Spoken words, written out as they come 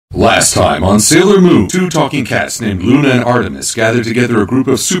Last time on Sailor Moon, two talking cats named Luna and Artemis gathered together a group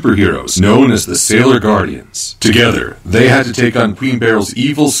of superheroes known as the Sailor Guardians. Together, they had to take on Queen Beryl's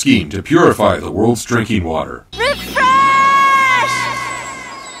evil scheme to purify the world's drinking water. Refresh!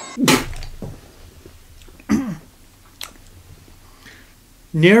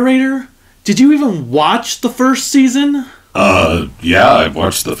 Narrator, did you even watch the first season? Yeah, I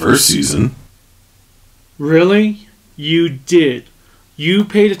watched the first season. Really? You did. You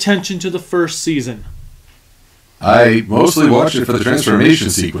paid attention to the first season. I mostly watched it for the transformation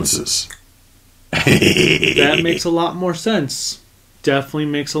sequences. That makes a lot more sense. Definitely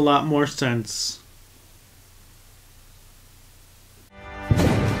makes a lot more sense.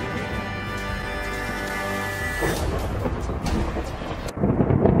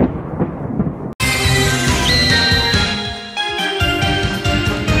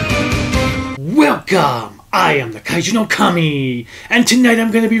 Welcome! I am the Kaiju no Kami, and tonight I'm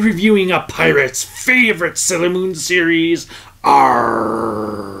going to be reviewing a pirate's favorite Sailor Moon series,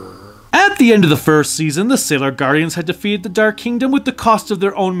 Arrrrrrr. At the end of the first season, the Sailor Guardians had defeated the Dark Kingdom with the cost of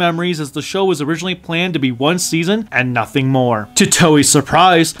their own memories, as the show was originally planned to be one season and nothing more. To Toei's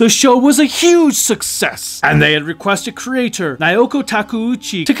surprise, the show was a huge success, and they had requested creator Naoko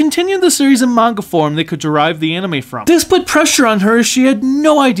Takeuchi to continue the series in manga form they could derive the anime from. This put pressure on her as she had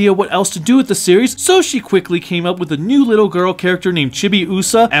no idea what else to do with the series, so she quickly came up with a new little girl character named Chibi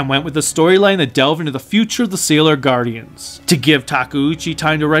Usa and went with a storyline that delved into the future of the Sailor Guardians. To give Takeuchi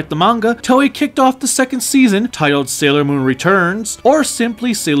time to write the manga, Toei kicked off the second season, titled Sailor Moon Returns, or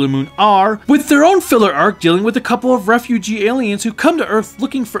simply Sailor Moon R, with their own filler arc dealing with a couple of refugee aliens who come to Earth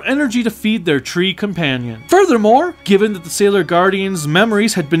looking for energy to feed their tree companion. Furthermore, given that the Sailor Guardians'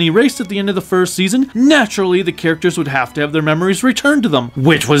 memories had been erased at the end of the first season, naturally the characters would have to have their memories returned to them,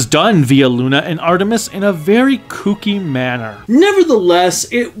 which was done via Luna and Artemis in a very kooky manner. Nevertheless,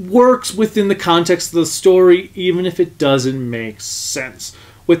 it works within the context of the story, even if it doesn't make sense.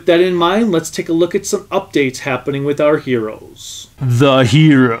 With that in mind, let's take a look at some updates happening with our heroes. The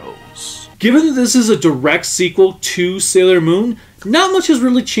heroes. Given that this is a direct sequel to Sailor Moon, not much has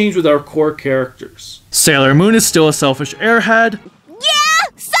really changed with our core characters. Sailor Moon is still a selfish airhead. Yeah?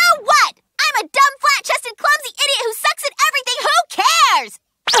 So what? I'm a dumb, flat-chested, clumsy idiot who sucks at everything. Who cares?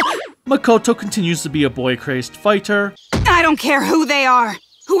 Makoto continues to be a boy-crazed fighter. I don't care who they are.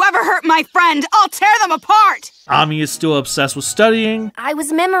 Whoever hurt my friend, I'll tear them apart! Ami is still obsessed with studying. I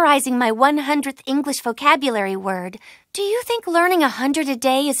was memorizing my 100th English vocabulary word. Do you think learning 100 a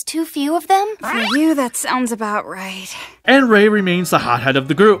day is too few of them? For you, that sounds about right. And Rei remains the hothead of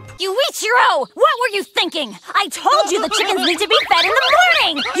the group. Yuichiro! What were you thinking? I told you the chickens need to be fed in the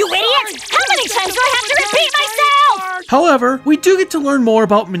morning! You idiot! How many times do I have to repeat myself? However, we do get to learn more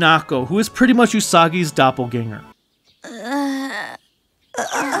about Minako, who is pretty much Usagi's doppelganger. Why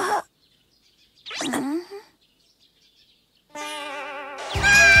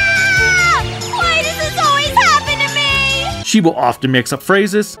does this always happen to me? She will often mix up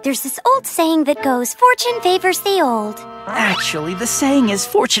phrases. There's this old saying that goes, fortune favors the old. Actually, the saying is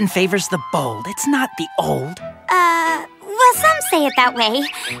fortune favors the bold. It's not the old. Well, some say it that way.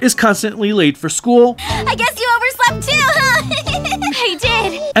 Is constantly late for school. I guess you overslept too, huh? I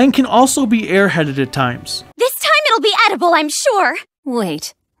did. And can also be airheaded at times. This time it'll be edible, I'm sure.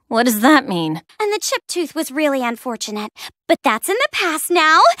 Wait, what does that mean? And the chip tooth was really unfortunate. But that's in the past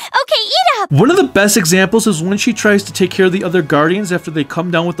now. Okay, eat up. One of the best examples is when she tries to take care of the other Guardians after they come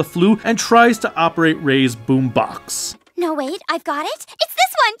down with the flu and tries to operate Rei's boombox. No, wait, I've got it. It's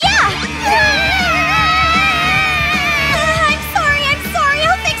this one, yeah! I'm sorry,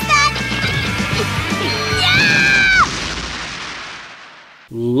 I'll fix that. Yeah!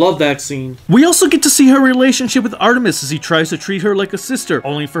 Love that scene. We also get to see her relationship with Artemis as he tries to treat her like a sister,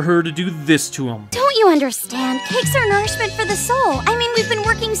 only for her to do this to him. Don't you understand? Cakes are nourishment for the soul. I mean, we've been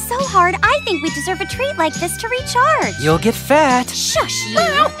working so hard, I think we deserve a treat like this to recharge. You'll get fat. Shush,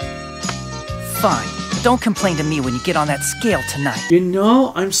 you! Fine. Don't complain to me when you get on that scale tonight. You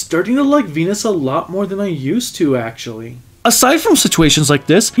know, I'm starting to like Venus a lot more than I used to, actually. Aside from situations like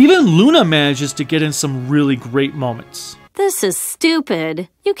this, even Luna manages to get in some really great moments. This is stupid.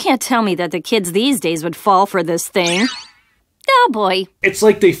 You can't tell me that the kids these days would fall for this thing. Oh boy. It's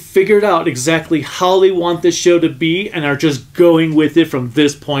like they figured out exactly how they want this show to be and are just going with it from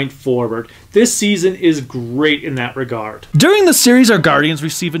this point forward. This season is great in that regard. During the series, our Guardians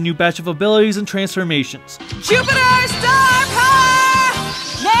receive a new batch of abilities and transformations. Jupiter Star Power!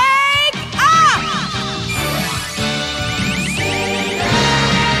 Make up!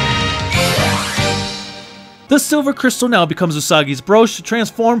 The silver crystal now becomes Usagi's brooch to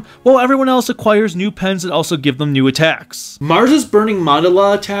transform, while everyone else acquires new pens that also give them new attacks. Mars's burning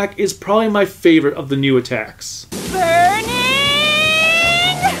mandala attack is probably my favorite of the new attacks. Burning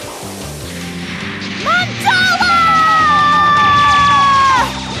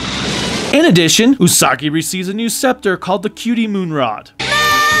mandala! In addition, Usagi receives a new scepter called the Cutie Moon Rod.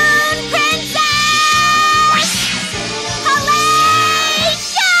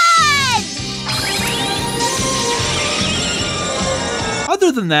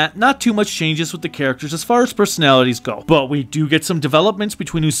 Other than that, not too much changes with the characters as far as personalities go, but we do get some developments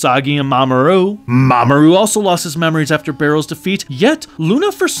between Usagi and Mamoru. Mamoru also lost his memories after Barrel's defeat, yet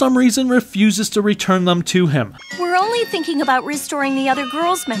Luna for some reason refuses to return them to him. We're only thinking about restoring the other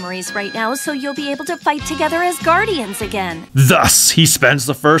girls' memories right now, so you'll be able to fight together as guardians again. Thus, he spends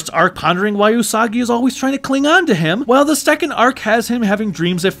the first arc pondering why Usagi is always trying to cling on to him, while the second arc has him having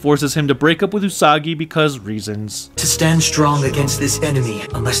dreams that forces him to break up with Usagi because reasons. To stand strong against this enemy,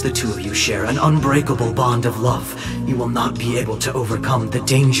 unless the two of you share an unbreakable bond of love, you will not be able to overcome the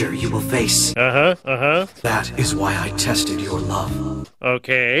danger you will face. That is why I tested your love.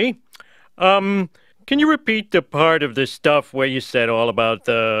 Okay. Can you repeat the part of the stuff where you said all about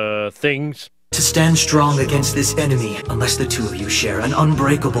the things? To stand strong against this enemy, unless the two of you share an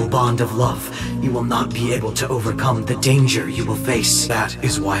unbreakable bond of love, you will not be able to overcome the danger you will face. That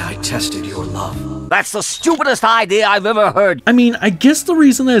is why I tested your love. That's the stupidest idea I've ever heard. I mean, I guess the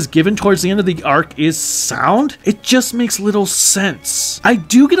reason that is given towards the end of the arc is sound. It just makes little sense. I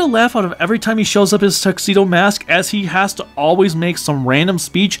do get a laugh out of every time he shows up his tuxedo mask, as he has to always make some random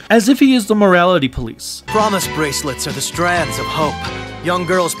speech as if he is the morality police. Promise bracelets are the strands of hope. Young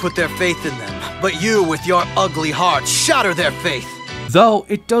girls put their faith in them, but you, with your ugly heart, shatter their faith. Though,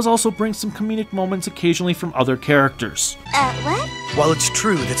 it does also bring some comedic moments occasionally from other characters. What? While it's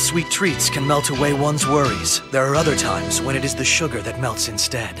true that sweet treats can melt away one's worries, there are other times when it is the sugar that melts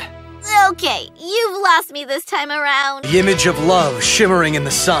instead. Okay, you've lost me this time around. The image of love shimmering in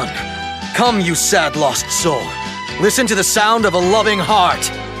the sun. Come, you sad lost soul. Listen to the sound of a loving heart.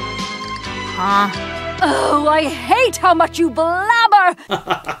 Huh? Oh, I hate how much you blabber!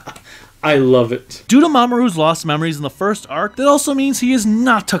 I love it. Due to Mamoru's lost memories in the first arc, that also means he is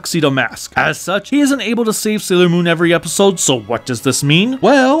not Tuxedo Mask. As such, he isn't able to save Sailor Moon every episode, so what does this mean?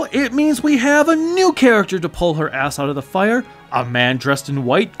 Well, it means we have a new character to pull her ass out of the fire, a man dressed in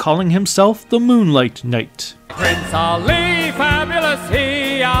white calling himself the Moonlight Knight. Prince Ali, fabulous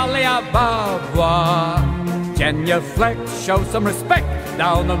he, Ali Ababa. Genuflect, show some respect,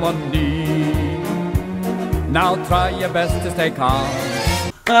 down on one knee. Now try your best to stay calm.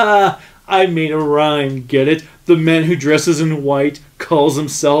 I made a rhyme, get it? The man who dresses in white calls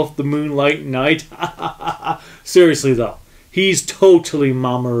himself the Moonlight Knight. Seriously though, he's totally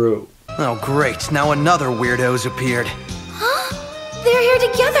Mamoru. Oh great, now another weirdo's appeared. Huh? They're here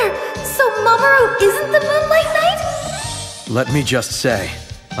together, so Mamoru isn't the Moonlight Knight? Let me just say,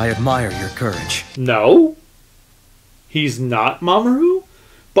 I admire your courage. No? He's not Mamoru?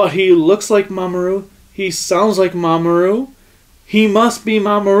 But he looks like Mamoru. He sounds like Mamoru. He must be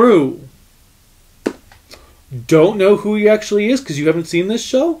Mamoru. Don't know who he actually is because you haven't seen this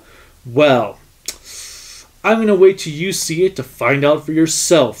show? Well, I'm going to wait till you see it to find out for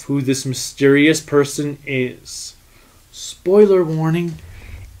yourself who this mysterious person is. Spoiler warning,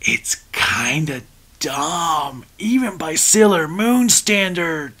 it's kinda dumb, even by Sailor Moon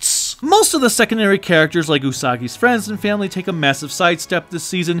standards. Most of the secondary characters like Usagi's friends and family take a massive sidestep this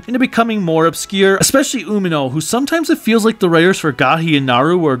season into becoming more obscure, especially Umino, who sometimes it feels like the writers forgot he and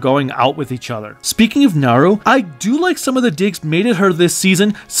Naru were going out with each other. Speaking of Naru, I do like some of the digs made at her this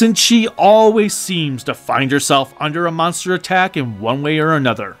season, since she always seems to find herself under a monster attack in one way or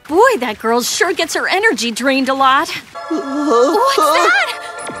another. Boy, that girl sure gets her energy drained a lot. What's that?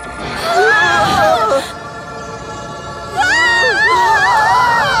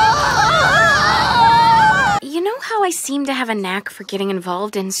 You know how I seem to have a knack for getting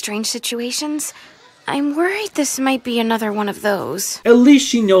involved in strange situations? I'm worried this might be another one of those. At least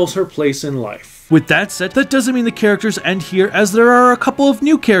she knows her place in life. With that said, that doesn't mean the characters end here, as there are a couple of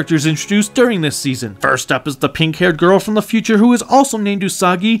new characters introduced during this season. First up is the pink-haired girl from the future who is also named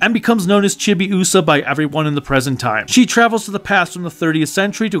Usagi and becomes known as Chibiusa by everyone in the present time. She travels to the past from the 30th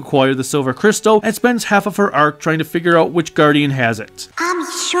century to acquire the silver crystal and spends half of her arc trying to figure out which guardian has it. Ami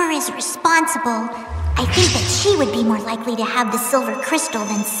sure is responsible. I think that she would be more likely to have the silver crystal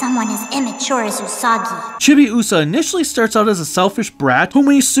than someone as immature as Usagi. Chibiusa initially starts out as a selfish brat, whom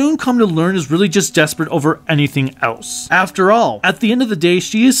we soon come to learn is really just desperate over anything else. After all, at the end of the day,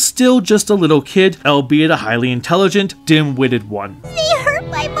 she is still just a little kid, albeit a highly intelligent, dim-witted one. They hurt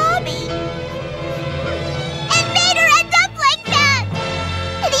my mommy.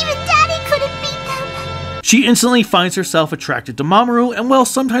 She instantly finds herself attracted to Mamoru, and while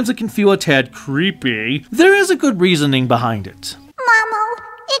sometimes it can feel a tad creepy, there is a good reasoning behind it. Mamo,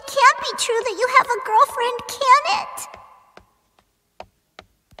 it can't be true that you have a girlfriend, can it?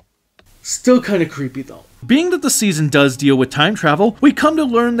 Still kinda creepy though. Being that the season does deal with time travel, we come to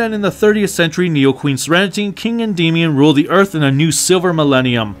learn that in the 30th century, Neo Queen Serenity and King Endymion rule the Earth in a new silver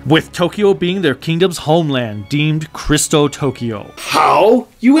millennium, with Tokyo being their kingdom's homeland, deemed Crystal Tokyo. How,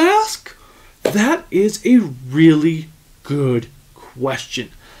 you ask? That is a really good question.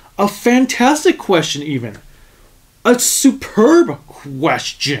 A fantastic question even. A superb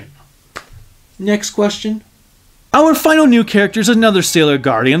question. Next question. Our final new character is another Sailor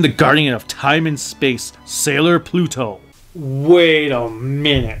Guardian, the Guardian of Time and Space, Sailor Pluto. Wait a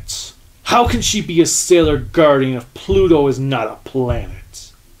minute. How can she be a Sailor Guardian if Pluto is not a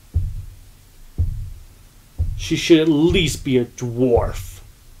planet? She should at least be a dwarf.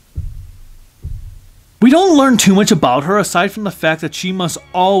 We don't learn too much about her aside from the fact that she must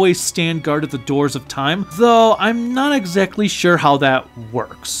always stand guard at the doors of time, though I'm not exactly sure how that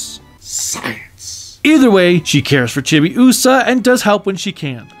works. Science. Either way, she cares for Chibiusa and does help when she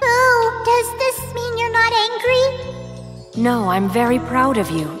can. Ooh, does this mean you're not angry? No, I'm very proud of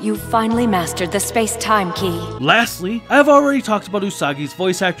you. You finally mastered the space-time key. Lastly, I have already talked about Usagi's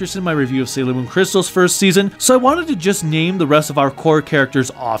voice actress in my review of Sailor Moon Crystal's first season, so I wanted to just name the rest of our core characters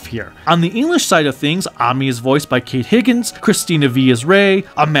off here. On the English side of things, Ami is voiced by Kate Higgins, Christina V is Rei,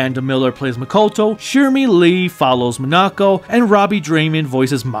 Amanda Miller plays Makoto, Shirmi Lee follows Minako, and Robbie Draymond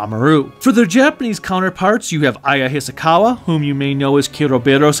voices Mamoru. For their Japanese counterparts, you have Aya Hisakawa, whom you may know as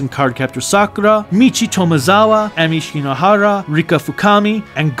Kiroberos in Cardcaptor Sakura, Michi Tomizawa, Ami Shinohara, Rika Fukami,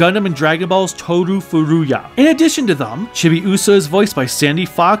 and Gundam and Dragon Ball's Toru Furuya. In addition to them, Chibiusa is voiced by Sandy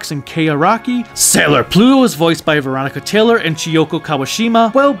Fox and Kei Araki, Sailor Pluto is voiced by Veronica Taylor and Chiyoko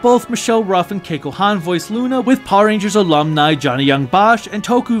Kawashima, while both Michelle Ruff and Keiko Han voice Luna, with Power Rangers alumni Johnny Young Bosch and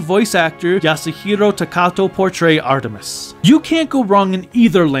Toku voice actor Yasuhiro Takato portray Artemis. You can't go wrong in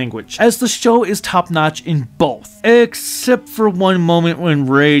either language, as the show is top-notch in both, except for one moment when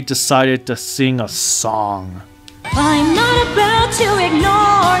Rei decided to sing a song. I'm not about to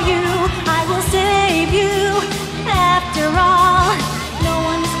ignore you. I will save you. After all, no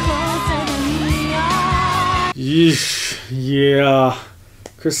one's closer than me. Yeesh, yeah.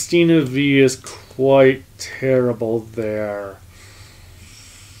 Christina V is quite terrible there.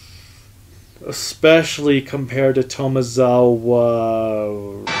 Especially compared to Tomizawa.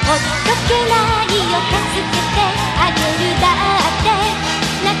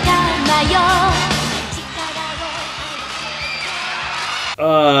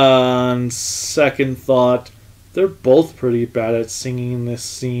 On second thought, they're both pretty bad at singing in this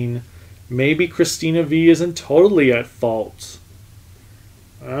scene. Maybe Christina V isn't totally at fault.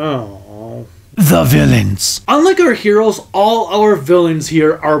 Oh. The villains. Unlike our heroes, all our villains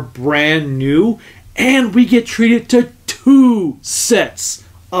here are brand new, and we get treated to 2 sets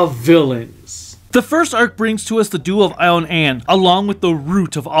of villains. The first arc brings to us the duo of Al and Ann, along with the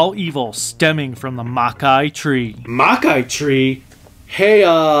root of all evil stemming from the Makai tree. Makai tree? Hey,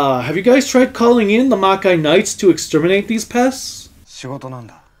 have you guys tried calling in the Makai Knights to exterminate these pests?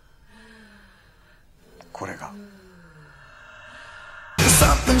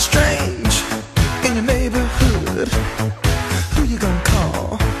 Something strange in your neighborhood. Who you gonna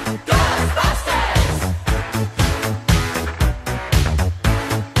call? Ghostbusters!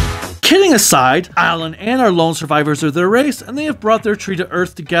 Kidding aside, Al and Ann are lone survivors of their race, and they have brought their tree to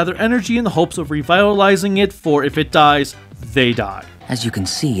Earth to gather energy in the hopes of revitalizing it, for if it dies, they die. As you can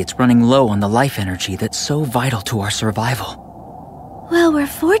see, it's running low on the life energy that's so vital to our survival. Well, we're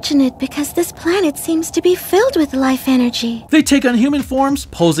fortunate because this planet seems to be filled with life energy. They take on human forms,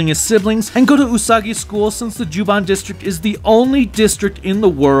 posing as siblings, and go to Usagi School since the Juban district is the only district in the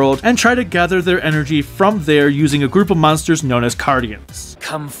world, and try to gather their energy from there using a group of monsters known as Cardians.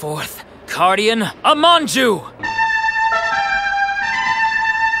 Come forth, Cardian Amanju!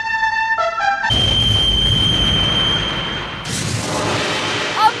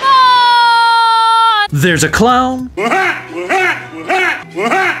 There's a clown,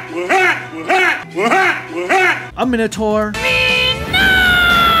 a minotaur,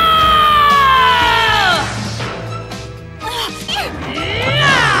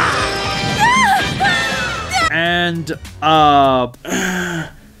 and how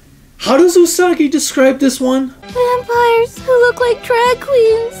does Usagi describe this one? Vampires who look like drag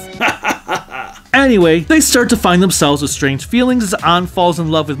queens. Anyway, they start to find themselves with strange feelings as An falls in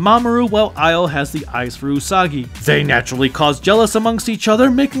love with Mamoru while Io has the eyes for Usagi. They naturally cause jealous amongst each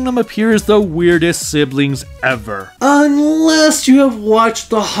other, making them appear as the weirdest siblings ever. Unless you have watched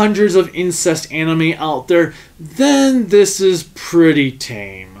the hundreds of incest anime out there, then this is pretty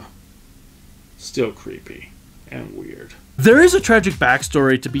tame. Still creepy and weird. There is a tragic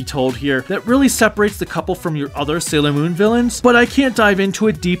backstory to be told here that really separates the couple from your other Sailor Moon villains, but I can't dive into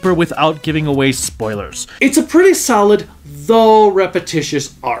it deeper without giving away spoilers. It's a pretty solid, though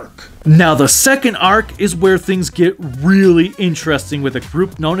repetitious arc. Now the second arc is where things get really interesting with a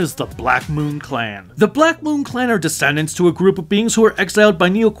group known as the Black Moon Clan. The Black Moon Clan are descendants to a group of beings who were exiled by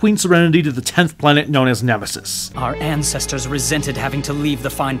Neo Queen Serenity to the 10th planet known as Nemesis. Our ancestors resented having to leave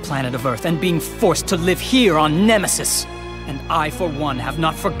the fine planet of Earth and being forced to live here on Nemesis. And I, for one, have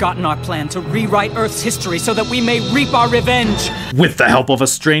not forgotten our plan to rewrite Earth's history so that we may reap our revenge. With the help of a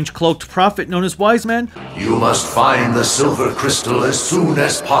strange cloaked prophet known as Wise Man, you must find the silver crystal as soon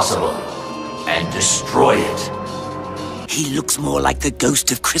as possible and destroy it. He looks more like the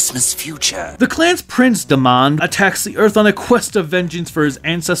ghost of Christmas future. The clan's prince, Demand, attacks the Earth on a quest of vengeance for his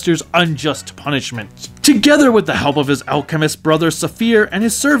ancestors' unjust punishment. Together with the help of his alchemist brother Saphir and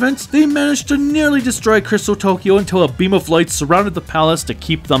his servants, they managed to nearly destroy Crystal Tokyo until a beam of light surrounded the palace to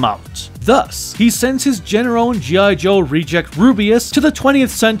keep them out. Thus, he sends his general and G.I. Joe reject Rubius to the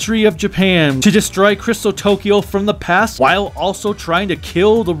 20th century of Japan to destroy Crystal Tokyo from the past while also trying to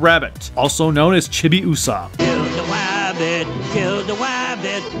kill the rabbit, also known as Chibi-Usa. Kill the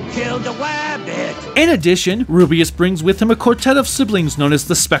rabbit, kill the rabbit. In addition, Rubius brings with him a quartet of siblings known as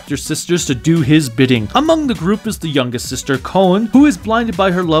the Spectre Sisters to do his bidding. Among the group is the youngest sister, Cohen, who is blinded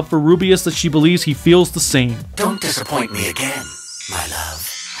by her love for Rubius that she believes he feels the same. Don't disappoint me again, my love.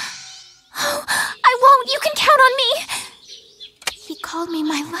 Oh, I won't. You can count on me. He called me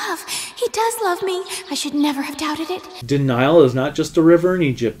my love. He does love me. I should never have doubted it. Denial is not just a river in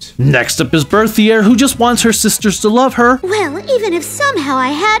Egypt. Next up is Berthier, who just wants her sisters to love her. Well, even if somehow I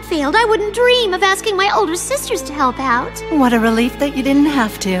had failed, I wouldn't dream of asking my older sisters to help out. What a relief that you didn't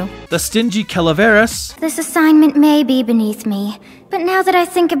have to. The stingy Calaveras. This assignment may be beneath me, but now that I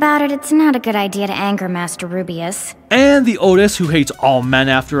think about it, it's not a good idea to anger Master Rubius. And the Otis, who hates all men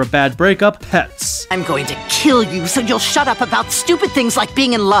after a bad breakup, Pets. I'm going to kill you so you'll shut up about stupid things like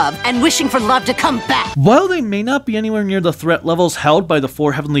being in love and wishing for love to come back. While they may not be anywhere near the threat levels held by the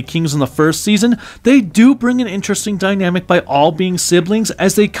 4 Heavenly Kings in the first season, they do bring an interesting dynamic by all being siblings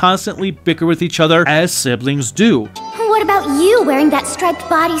as they constantly bicker with each other as siblings do. What about you wearing that striped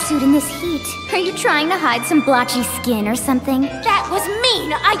bodysuit in this heat? Are you trying to hide some blotchy skin or something? That was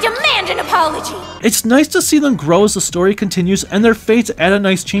mean! I demand an apology! It's nice to see them grow as the story continues and their fates add a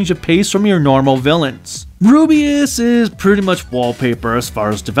nice change of pace from your normal villains. Rubius is pretty much wallpaper as far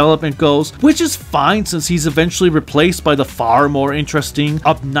as development goes, which is fine since he's eventually replaced by the far more interesting,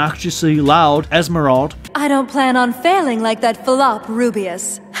 obnoxiously loud Esmeralda. I don't plan on failing like that flop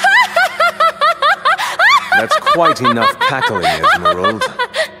Rubius. That's quite enough cackling, Esmeralda.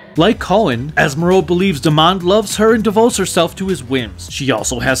 Like Cohen, Esmeralda believes Demand loves her and devotes herself to his whims. She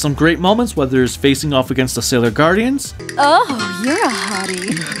also has some great moments, whether it's facing off against the Sailor Guardians. Oh, you're a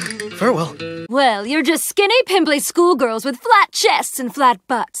hottie. Farewell. Well, you're just skinny, pimply schoolgirls with flat chests and flat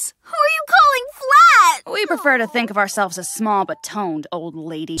butts. Who are you calling flat? We prefer to think of ourselves as small but toned, old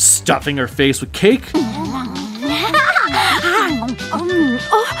lady. Stuffing her face with cake.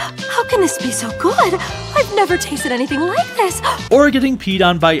 How can this be so good? I've never tasted anything like this. Or getting peed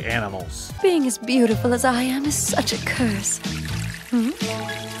on by animals. Being as beautiful as I am is such a curse. You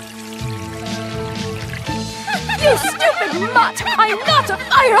stupid mutt! I'm not a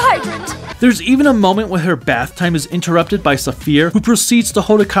fire hydrant! There's even a moment where her bath time is interrupted by Saphir, who proceeds to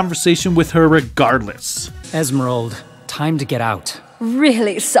hold a conversation with her regardless. Esmeralda, time to get out.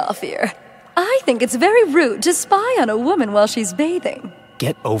 Really, Saphir? I think it's very rude to spy on a woman while she's bathing.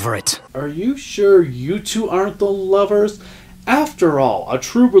 Get over it. Are you sure you two aren't the lovers? After all, a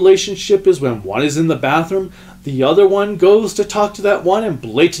true relationship is when one is in the bathroom, the other one goes to talk to that one and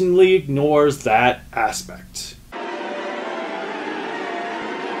blatantly ignores that aspect.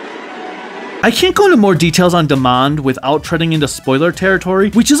 I can't go into more details on Demand without treading into spoiler territory,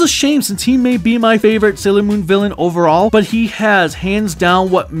 which is a shame since he may be my favorite Sailor Moon villain overall, but he has hands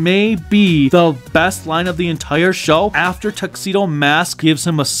down what may be the best line of the entire show after Tuxedo Mask gives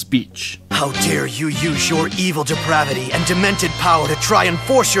him a speech. How dare you use your evil depravity and demented power to try and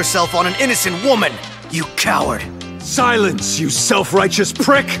force yourself on an innocent woman, you coward! Silence, you self-righteous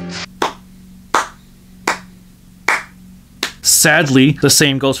prick! Sadly, the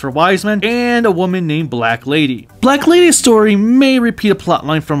same goes for Wiseman and a woman named Black Lady. Black Lady's story may repeat a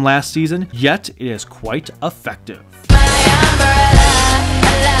plotline from last season, yet it is quite effective.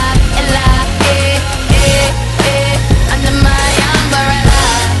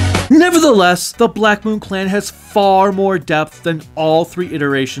 Nevertheless, the Black Moon Clan has far more depth than all 3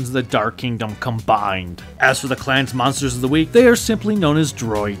 iterations of the Dark Kingdom combined. As for the clan's monsters of the week, they are simply known as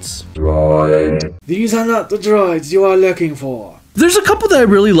droids. Droid. These are not the droids you are looking for. There's a couple that I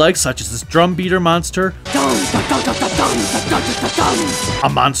really like, such as this drum beater monster, a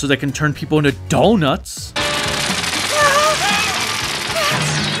monster that can turn people into donuts,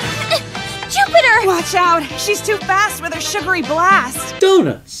 Jupiter! Watch out! She's too fast with her sugary blast!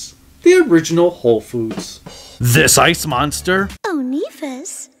 donuts, the original Whole Foods, this ice monster, Oh,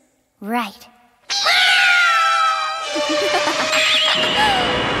 Nephis. Right.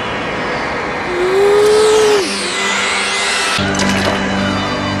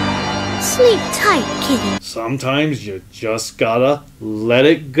 Sleep tight, kitty. sometimes you just gotta let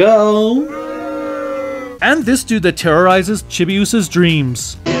it go, and this dude that terrorizes Chibiusa's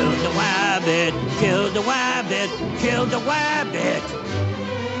dreams. Kill the wabbit, kill the wabbit, kill the wabbit.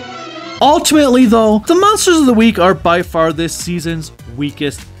 Ultimately though, the monsters of the week are by far this season's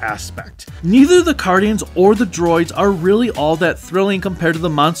weakest aspect. Neither the Guardians or the droids are really all that thrilling compared to the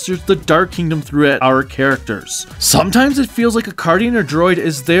monsters the Dark Kingdom threw at our characters. Sometimes it feels like a Guardian or droid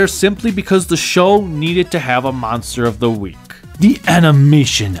is there simply because the show needed to have a monster of the week. The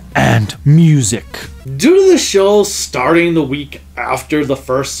animation and music. Due to the show starting the week after the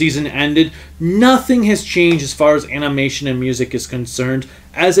first season ended, nothing has changed as far as animation and music is concerned,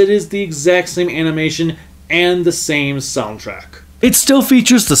 as it is the exact same animation and the same soundtrack. It still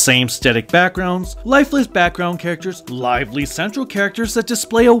features the same static backgrounds, lifeless background characters, lively central characters that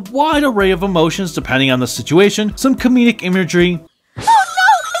display a wide array of emotions depending on the situation, some comedic imagery. Oh no!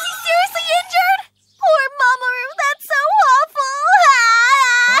 Is he seriously injured? Poor Mamoru, that's so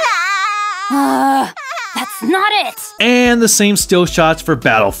awful! That's not it! And the same still shots for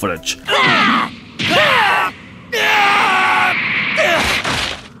battle footage.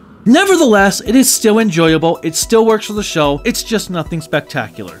 Nevertheless, it is still enjoyable, it still works for the show, it's just nothing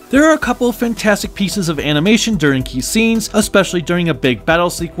spectacular. There are a couple of fantastic pieces of animation during key scenes, especially during a big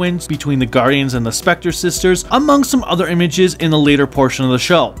battle sequence between the Guardians and the Spectre sisters, among some other images in the later portion of the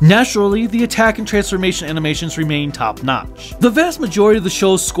show. Naturally, the attack and transformation animations remain top notch. The vast majority of the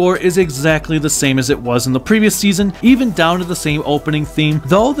show's score is exactly the same as it was in the previous season, even down to the same opening theme,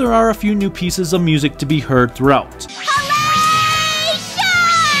 though there are a few new pieces of music to be heard throughout.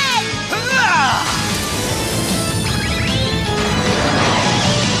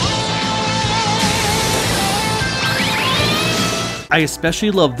 I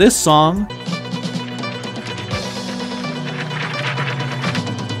especially love this song.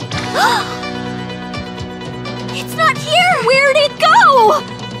 It's not here! Where'd it go?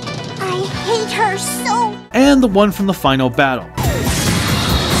 I hate her so. And the one from the final battle.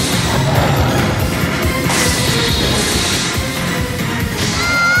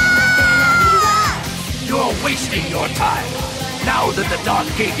 You're wasting your time. Now that the Dark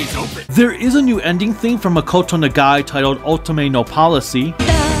Gate is open. There is a new ending theme from Makoto Nagai titled Otome no Policy.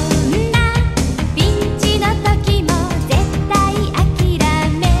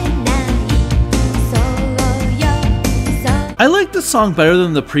 I like this song better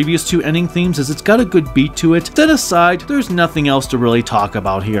than the previous 2 ending themes as it's got a good beat to it. That aside, there's nothing else to really talk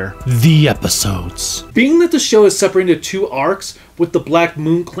about here. The episodes. Being that the show is separated into 2 arcs, with the Black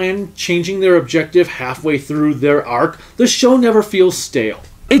Moon Clan changing their objective halfway through their arc, the show never feels stale.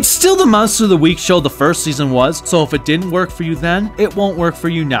 It's still the Monster of the Week show the first season was, so if it didn't work for you then, it won't work for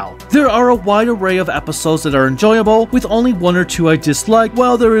you now. There are a wide array of episodes that are enjoyable, with only 1 or 2 I dislike,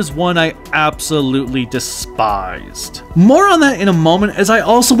 while there is one I absolutely despised. More on that in a moment, as I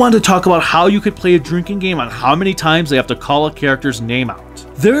also want to talk about how you could play a drinking game on how many times they have to call a character's name out.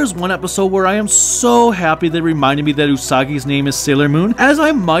 There is one episode where I am so happy they reminded me that Usagi's name is Sailor Moon, as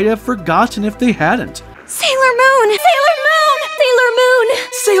I might have forgotten if they hadn't. Sailor Moon! Sailor Moon! Sailor Moon!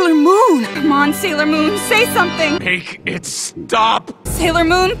 Sailor Moon! Come on, Sailor Moon, say something! Make it stop! Sailor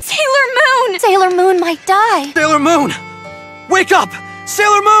Moon! Sailor Moon! Sailor Moon might die. Sailor Moon! Wake up!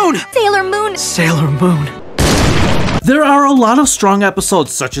 Sailor Moon! Sailor Moon! Sailor Moon. There are a lot of strong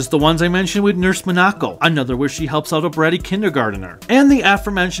episodes, such as the ones I mentioned with Nurse Minako, another where she helps out a bratty kindergartner, and the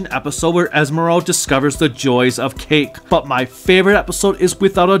aforementioned episode where Esmeralda discovers the joys of cake. But my favorite episode is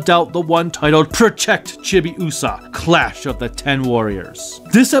without a doubt the one titled Protect Chibiusa, Clash of the 10 Warriors.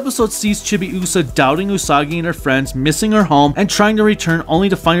 This episode sees Chibiusa doubting Usagi and her friends, missing her home, and trying to return only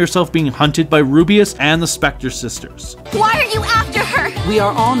to find herself being hunted by Rubius and the Spectre sisters. Why are you after her? We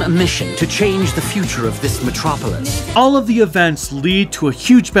are on a mission to change the future of this metropolis. All of the events lead to a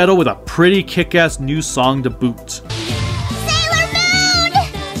huge battle with a pretty kick-ass new song to boot.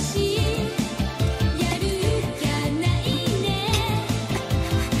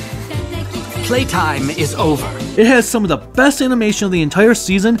 Playtime is over. It has some of the best animation of the entire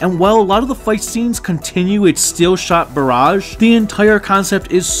season, and while a lot of the fight scenes continue its still shot barrage, the entire concept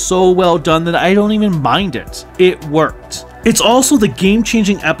is so well done that I don't even mind it. It worked. It's also the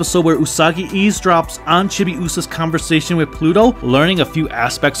game-changing episode where Usagi eavesdrops on Chibiusa's conversation with Pluto, learning a few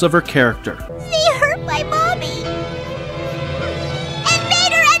aspects of her character. They hurt my mommy. And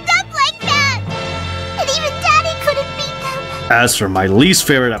made her end up like that. And even Daddy couldn't beat them. As for my least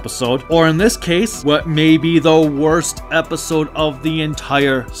favorite episode, or in this case, what may be the worst episode of the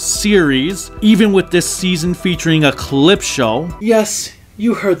entire series, even with this season featuring a clip show. Yes,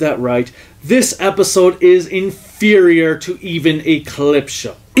 you heard that right. This episode is inferior to even a clip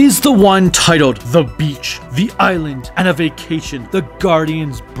show. Is the one titled The Beach, The Island, and a Vacation, The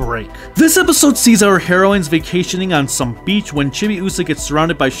Guardian's Break. This episode sees our heroines vacationing on some beach when Chibiusa gets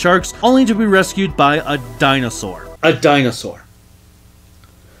surrounded by sharks only to be rescued by a dinosaur. A dinosaur.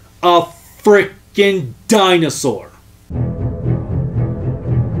 A frickin' dinosaur.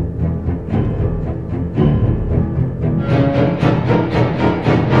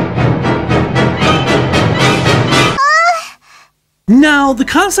 Now, the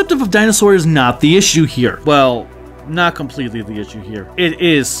concept of a dinosaur is not the issue here. Well, not completely the issue here. It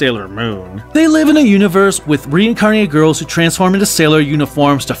is Sailor Moon. They live in a universe with reincarnated girls who transform into sailor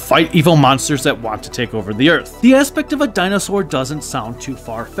uniforms to fight evil monsters that want to take over the Earth. The aspect of a dinosaur doesn't sound too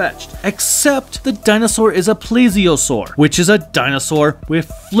far-fetched, except the dinosaur is a plesiosaur, which is a dinosaur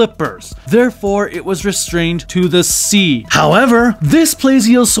with flippers. Therefore, it was restrained to the sea. However, this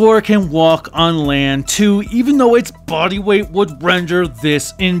plesiosaur can walk on land too, even though its body weight would render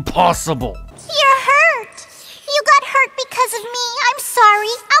this impossible. You're hurt. You got hurt because of me. I'm sorry.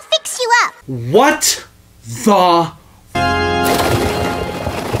 I'll fix you up. What the...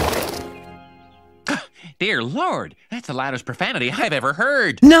 Dear Lord, that's the loudest profanity I've ever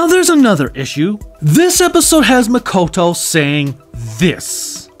heard. Now there's another issue. This episode has Makoto saying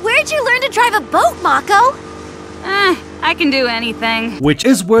this. Where'd you learn to drive a boat, Mako? I can do anything. Which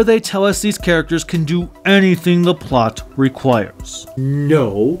is where they tell us these characters can do anything the plot requires.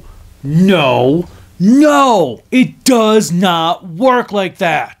 No, no, no! It does not work like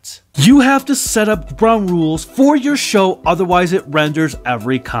that! You have to set up ground rules for your show, otherwise it renders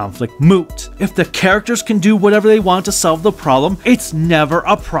every conflict moot. If the characters can do whatever they want to solve the problem, it's never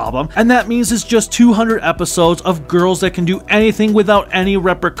a problem, and that means it's just 200 episodes of girls that can do anything without any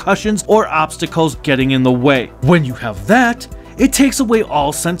repercussions or obstacles getting in the way. When you have that, it takes away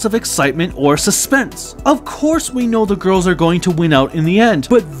all sense of excitement or suspense. Of course we know the girls are going to win out in the end,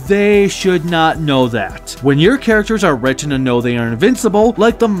 but they should not know that. When your characters are written to know they are invincible,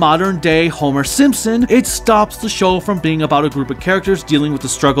 like the modern day Homer Simpson, it stops the show from being about a group of characters dealing with the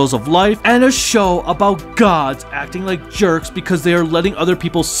struggles of life and a show about gods acting like jerks because they are letting other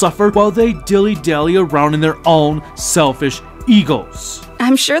people suffer while they dilly-dally around in their own selfish egos.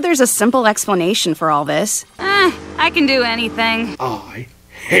 I'm sure there's a simple explanation for all this. I can do anything. I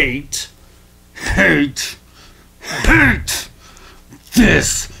hate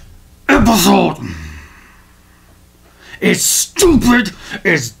this episode. It's stupid,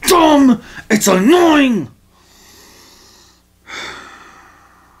 it's dumb, it's annoying.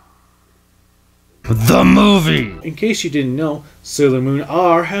 The movie. In case you didn't know, Sailor Moon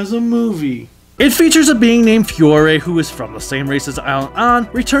R has a movie. It features a being named Fiore who is from the same race as Alan An,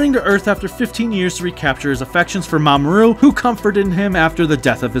 returning to Earth after 15 years to recapture his affections for Mamoru, who comforted him after the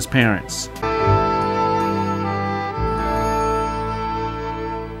death of his parents.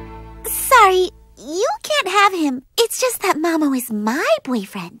 Sorry, you can't have him. It's just that Mamo is my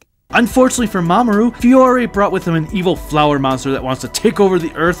boyfriend. Unfortunately for Mamoru, Fiore brought with him an evil flower monster that wants to take over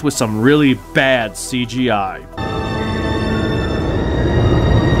the Earth with some really bad CGI.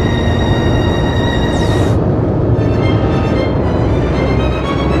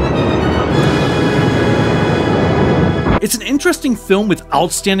 It's an interesting film with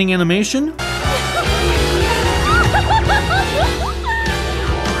outstanding animation. Evil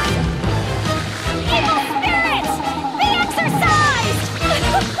spirits!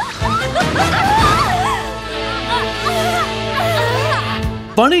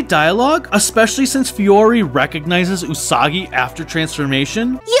 Funny dialogue, especially since Fiore recognizes Usagi after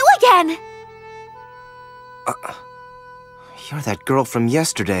transformation. You again! You're that girl from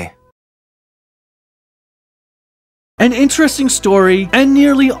yesterday. An interesting story, and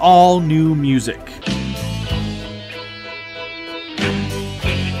nearly all new music.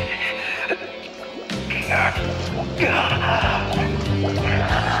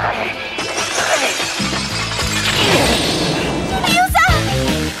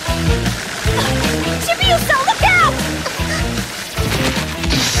 Chibiusa, look out!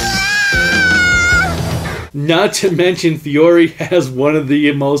 Not to mention, Fiore has one of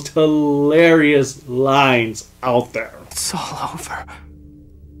the most hilarious lines out there. It's all over.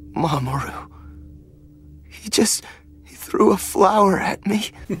 Mamoru. He threw a flower at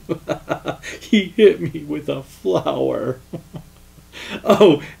me. He hit me with a flower.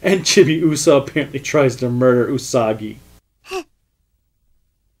 Oh, and Chibiusa apparently tries to murder Usagi.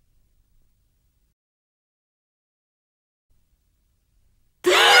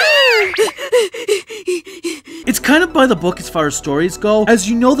 It's kind of by the book as far as stories go, as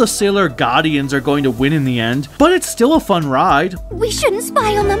you know the Sailor Guardians are going to win in the end, but it's still a fun ride. We shouldn't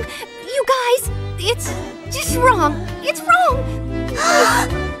spy on them. You guys, it's just wrong. It's wrong.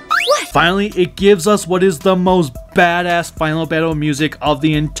 What? Finally, it gives us what is the most badass final battle music of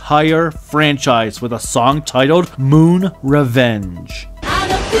the entire franchise with a song titled Moon Revenge.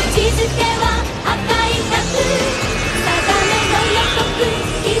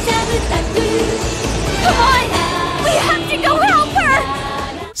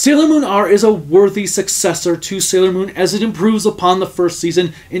 Sailor Moon R is a worthy successor to Sailor Moon as it improves upon the first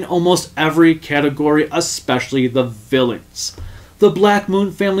season in almost every category, especially the villains. The Black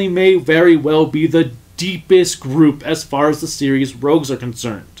Moon family may very well be the deepest group as far as the series rogues are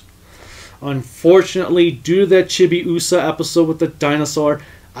concerned. Unfortunately, due to that Chibiusa episode with the dinosaur,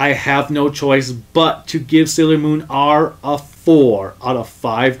 I have no choice but to give Sailor Moon R a 4 out of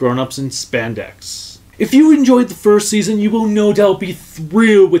 5 grown-ups in spandex. If you enjoyed the first season, you will no doubt be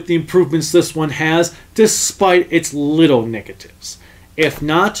thrilled with the improvements this one has, despite its little negatives. If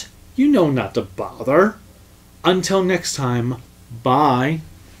not, you know not to bother. Until next time, bye.